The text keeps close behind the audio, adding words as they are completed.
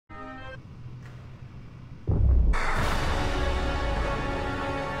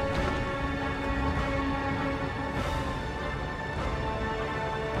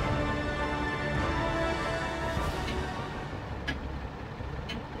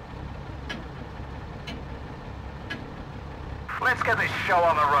Let's get this show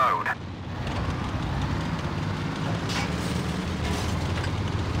on the road.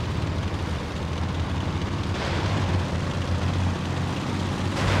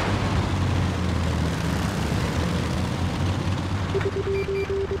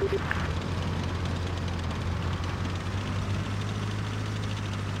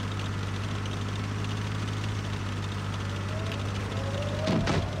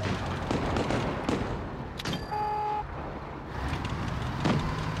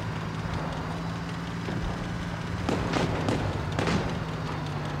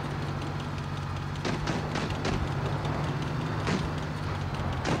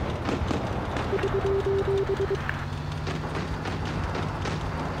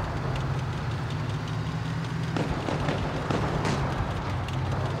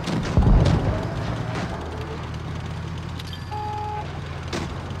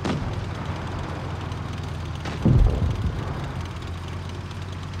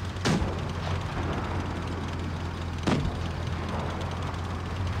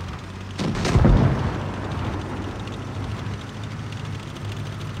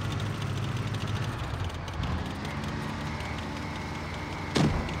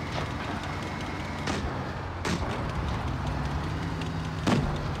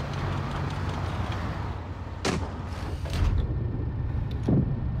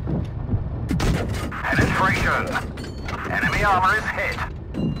 Penetration. Enemy armor is hit.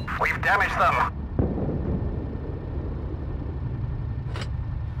 We've damaged them.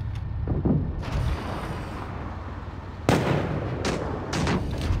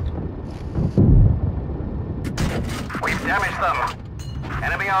 We've damaged them.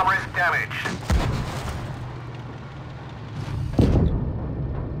 Enemy armor is damaged.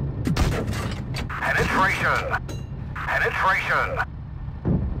 Penetration. Penetration.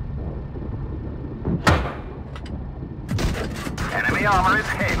 Enemy armor is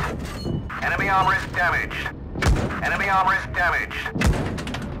hit. Enemy armor is damaged. Enemy armor is damaged.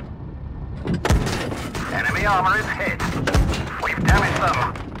 Enemy armor is hit. We've damaged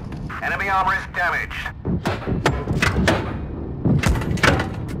them. Enemy armor is damaged.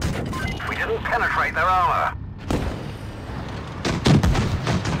 We didn't penetrate their armor.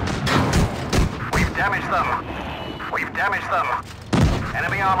 We've damaged them. We've damaged them.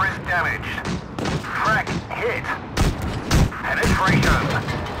 Enemy armor is damaged. Track hit. Penetration.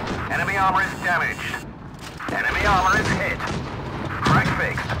 Enemy armor is damaged. Enemy armor is hit. Track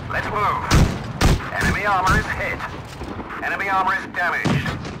fixed. Let's move. Enemy armor is hit. Enemy armor is damaged.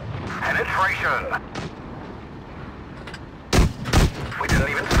 Penetration. We didn't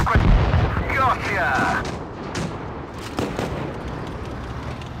even squint. Gotcha!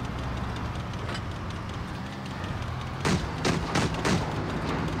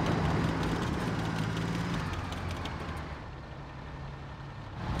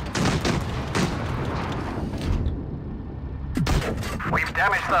 We've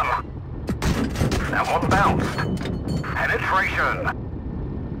damaged them. That one bounced. Penetration.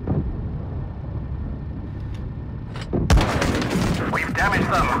 We've damaged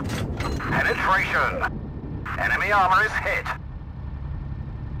them. Penetration. Enemy armor is hit.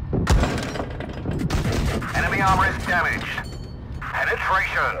 Enemy armor is damaged.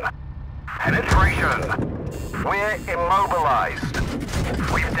 Penetration. Penetration. We're immobilized.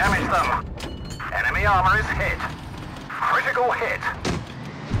 We've damaged them. Enemy armor is hit. Critical hit.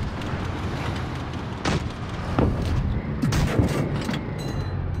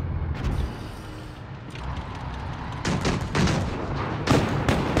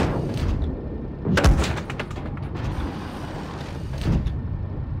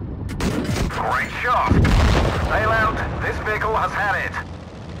 Great shot. Sail out. This vehicle has had it.